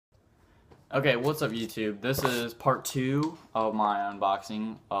Okay, what's up YouTube? This is part 2 of my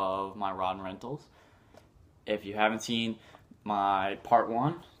unboxing of my rod and rentals. If you haven't seen my part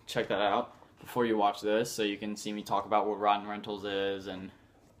 1, check that out before you watch this so you can see me talk about what rod and rentals is and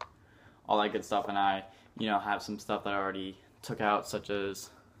all that good stuff. And I, have some stuff that I already took out, such as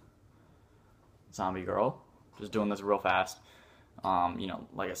Zombie Girl. Just doing this real fast.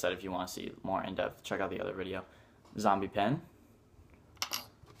 Like I said, if you want to see more in depth, check out the other video. Zombie Pen.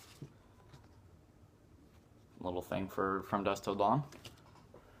 Little thing for From Dusk Till Dawn.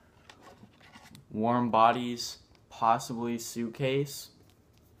 Warm Bodies, possibly suitcase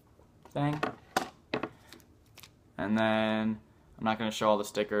thing. And then I'm not going to show all the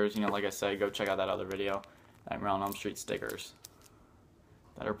stickers. Like I said, go check out that other video. Nightmare on Elm Street stickers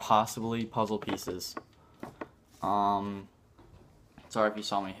that are possibly puzzle pieces. Sorry if you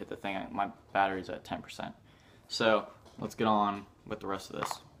saw me hit the thing. My battery's at 10%. So let's get on with the rest of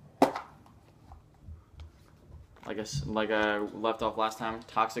this. Like I left off last time,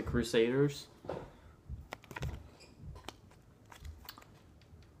 Toxic Crusaders.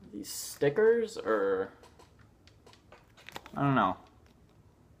 These stickers, or I don't know.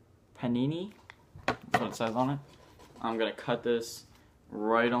 Panini? That's what it says on it. I'm gonna cut this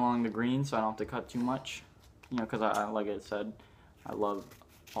right along the green so I don't have to cut too much. Because I like I said, I love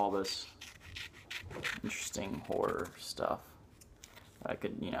all this interesting horror stuff. I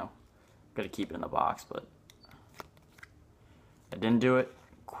could, gotta keep it in the box, but I didn't do it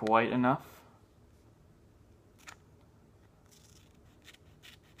quite enough.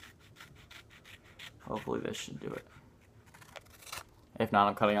 Hopefully this should do it. If not,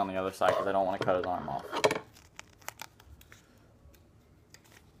 I'm cutting on the other side because I don't want to cut his arm off.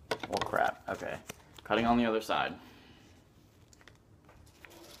 Oh crap, okay. Cutting on the other side.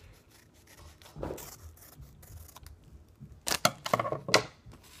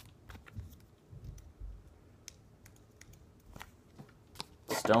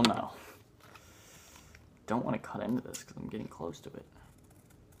 Still no. Don't want to cut into this because I'm getting close to it.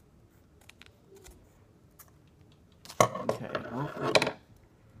 Okay, hopefully.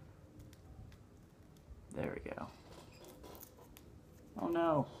 There we go. Oh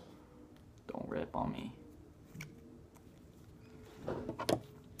no. Don't rip on me.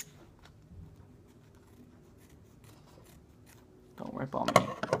 Don't rip on me.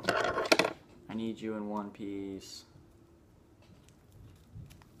 I need you in one piece.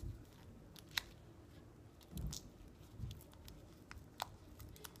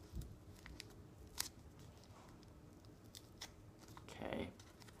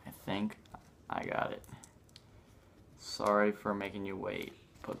 I think I got it. Sorry for making you wait,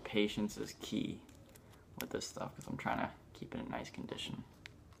 but patience is key with this stuff because I'm trying to keep it in nice condition.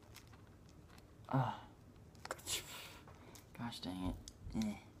 Gosh dang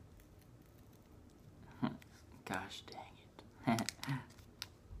it. Gosh dang it.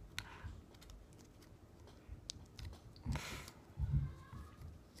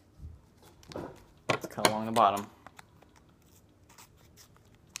 Let's cut along the bottom.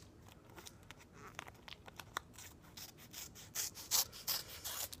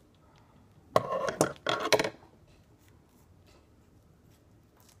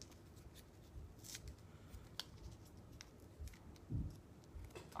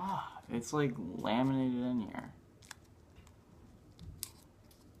 It's like laminated in here.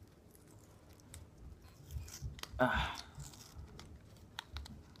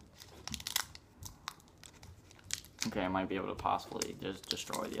 Okay, I might be able to possibly just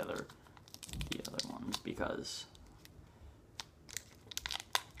destroy the other ones because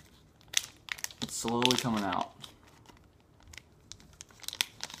it's slowly coming out.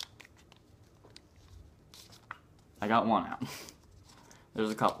 I got one out.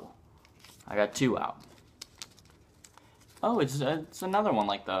 There's a couple. I got 2 out. Oh, it's another one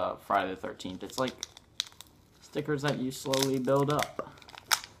like the Friday the 13th. It's like stickers that you slowly build up.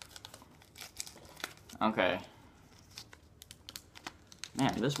 Okay.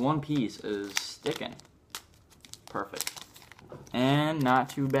 Man, this one piece is sticking. Perfect. And not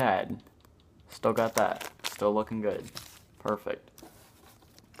too bad. Still got that. Still looking good. Perfect.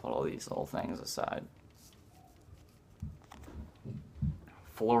 Put all these little things aside.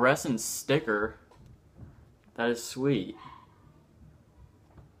 Fluorescent sticker. That is sweet.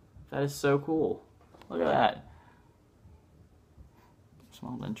 That is so cool. Look at that. It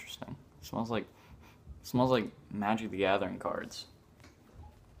smells interesting. It smells like Magic the Gathering cards.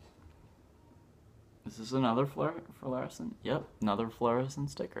 Is this another fluorescent? Yep, another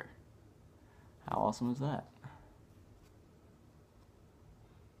fluorescent sticker. How awesome is that?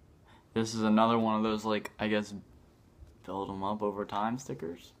 This is another one of those, like, I guess, build them up over time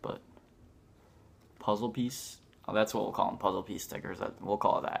stickers, but puzzle piece. Oh, that's what we'll call them, puzzle piece stickers. We'll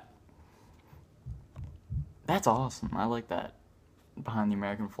call it that. That's awesome. I like that. Behind the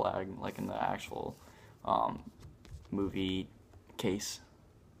American flag, like in the actual movie case.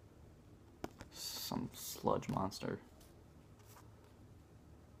 Some sludge monster.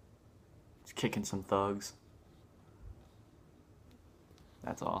 He's kicking some thugs.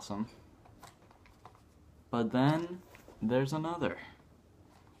 That's awesome. But then there's another.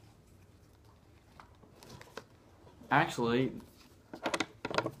 Actually,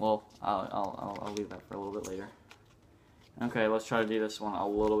 well, I'll leave that for a little bit later. Okay, let's try to do this one a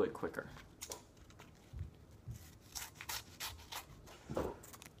little bit quicker.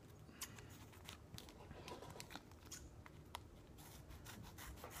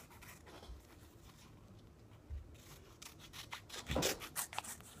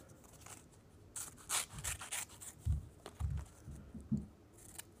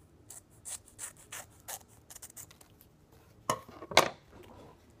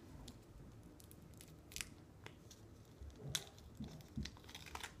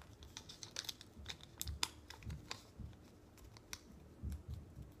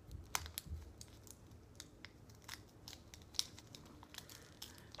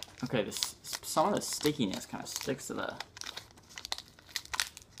 Okay, some of the stickiness kind of sticks to the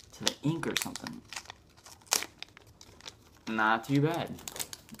ink or something. Not too bad.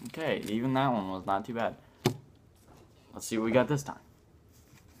 Okay, even that one was not too bad. Let's see what we got this time.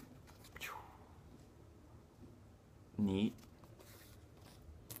 Neat.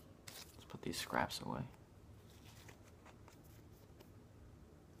 Let's put these scraps away.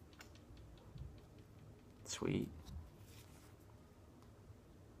 Sweet.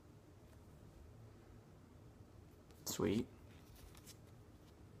 Sweet.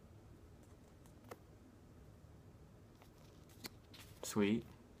 Sweet.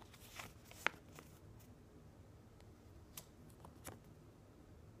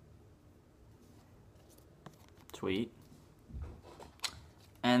 Sweet.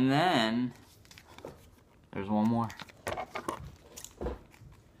 And then there's one more.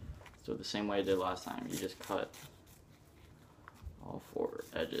 So the same way I did last time, you just cut all 4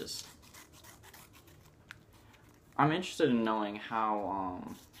 edges. I'm interested in knowing how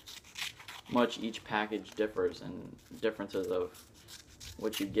much each package differs and differences of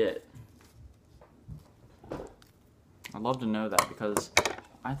what you get. I'd love to know that because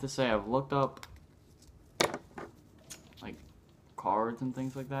I have to say I've looked up like cards and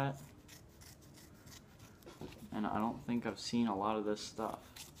things like that, and I don't think I've seen a lot of this stuff.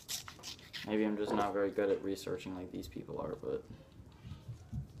 Maybe I'm just not very good at researching like these people are, but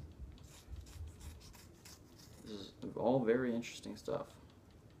this is all very interesting stuff.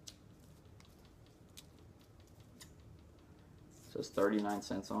 It says 39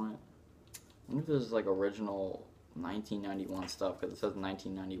 cents on it. I wonder if this is like original 1991 stuff because it says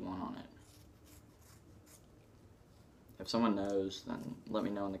 1991 on it. If someone knows, then let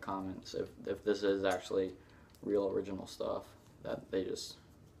me know in the comments if this is actually real original stuff that they just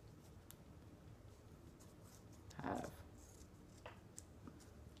have.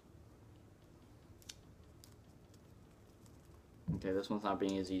 Okay, this one's not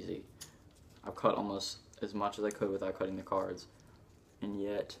being as easy. I've cut almost as much as I could without cutting the cards, and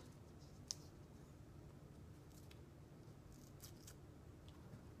yet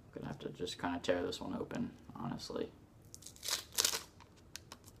I'm gonna have to just kind of tear this one open, honestly.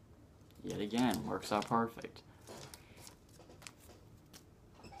 Yet again, works out perfect.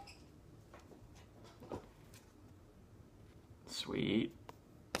 Sweet.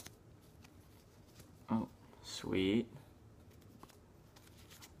 Oh, sweet.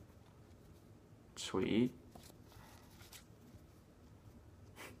 Sweet.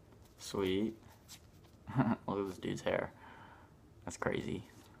 Sweet. Look at this dude's hair. That's crazy.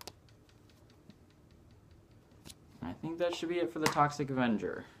 I think that should be it for the Toxic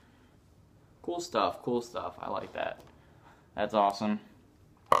Avenger. Cool stuff, cool stuff. I like that. That's awesome.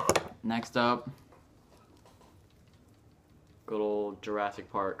 Next up, good old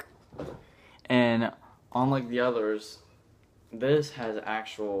Jurassic Park. And unlike the others, this has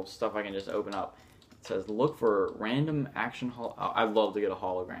actual stuff I can just open up. It says, look for random action I'd love to get a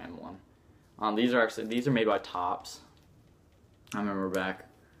hologram one. These are made by Topps. I remember back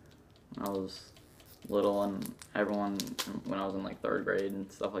when I was little and everyone, when I was in like 3rd grade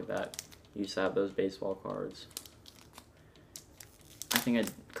and stuff like that, used to have those baseball cards. I think I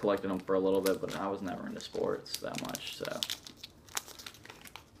collected them for a little bit, but I was never into sports that much, so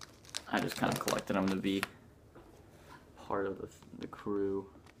I just kind of collected them to be part of the crew.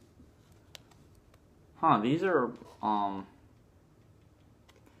 Huh, these are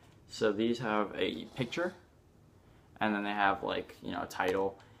So these have a picture, and then they have like, you know, a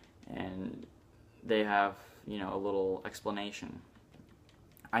title, and they have, you know, a little explanation.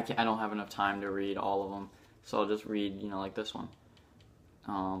 I don't have enough time to read all of them, so I'll just read, you know, like this one.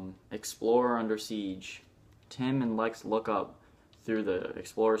 Explorer under siege. Tim and Lex look up through the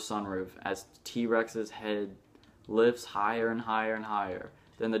Explorer's sunroof as T-Rex's head lifts higher and higher and higher.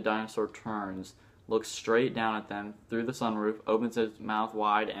 Then the dinosaur turns, looks straight down at them through the sunroof, opens its mouth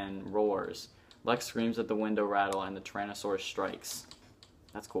wide, and roars. Lex screams at the window rattle, and the Tyrannosaurus strikes.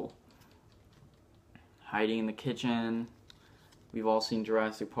 That's cool. Hiding in the kitchen. We've all seen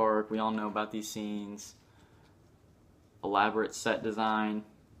Jurassic Park. We all know about these scenes. Elaborate set design.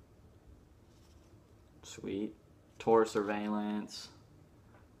 Sweet. Tour surveillance.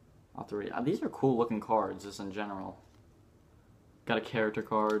 I'll have to read. These are cool looking cards, just in general. Got a character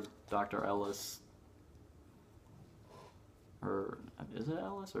card. Dr. Ellis. Or, is it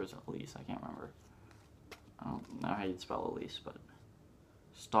Ellis or is it Elise? I can't remember. I don't know how you'd spell Elise, but.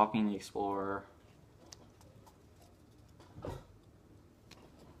 Stalking the Explorer.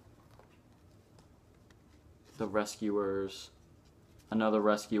 The Rescuers. Another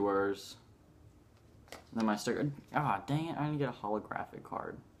Rescuers. Then my sticker. Ah, dang it, I didn't get a holographic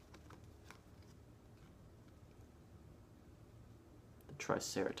card. The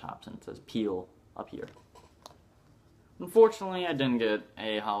Triceratops, and it says Peel up here. Unfortunately, I didn't get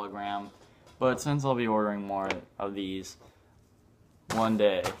a hologram, but since I'll be ordering more of these, one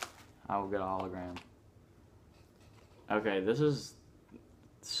day I will get a hologram. Okay, this is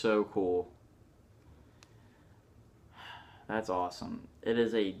so cool. That's awesome. It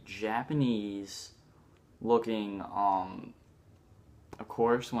is a Japanese looking, of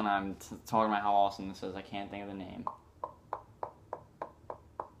course, when I'm talking about how awesome this is, I can't think of the name.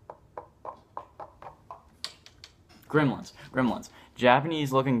 Gremlins.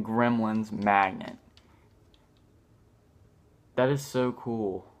 Japanese looking Gremlins magnet. That is so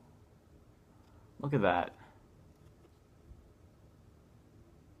cool. Look at that.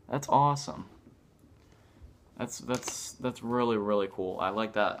 That's awesome. That's really, really cool. I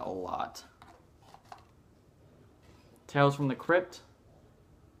like that a lot. Tales from the Crypt.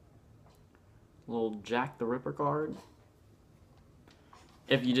 Little Jack the Ripper card.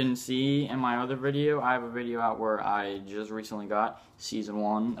 If you didn't see in my other video, I have a video out where I just recently got Season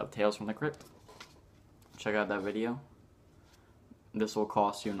 1 of Tales from the Crypt. Check out that video. This will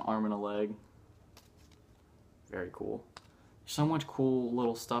cost you an arm and a leg. Very cool. So much cool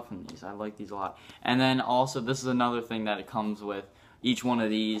little stuff in these. I like these a lot. And then also, this is another thing that it comes with. Each one of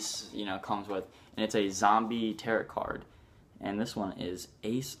these, you know, comes with, and it's a zombie tarot card. And this one is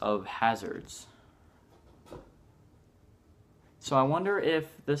Ace of Hazards. So I wonder if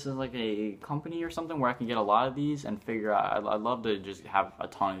this is like a company or something where I can get a lot of these and figure out. I'd love to just have a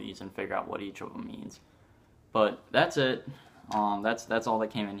ton of these and figure out what each of them means. But that's it. That's all that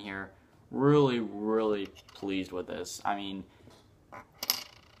came in here. Really, really pleased with this. I mean,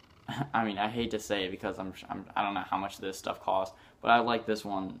 I hate to say it because I don't know how much this stuff costs, but I like this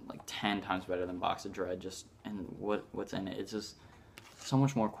one like 10 times better than Box of Dread. Just and what's in it. It's just so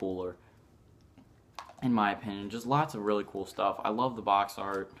much more cooler, in my opinion. Just lots of really cool stuff. I love the box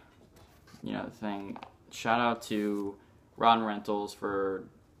art. You know, the thing. Shout out to Ron Rentals for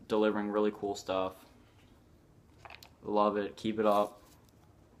delivering really cool stuff. Love it. Keep it up.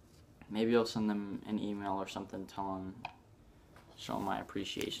 Maybe I'll send them an email or something, show them my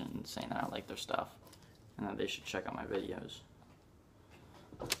appreciation, saying that I like their stuff, and that they should check out my videos.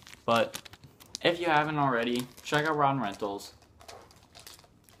 But if you haven't already, check out Ron Rentals.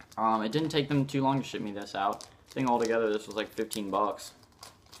 It didn't take them too long to ship me this out. I think altogether this was like 15 bucks.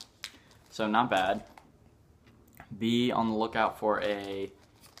 So not bad. Be on the lookout for a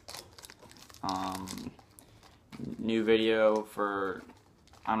new video for,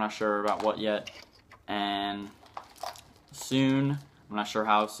 I'm not sure about what yet, and soon, I'm not sure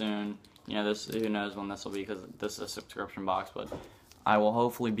how soon, you know, this, who knows when this will be because this is a subscription box, but I will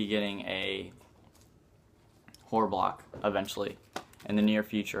hopefully be getting a horror block eventually in the near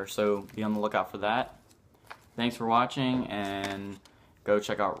future, so be on the lookout for that. Thanks for watching, and go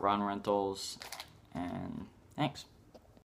check out Ron Rentals, and thanks.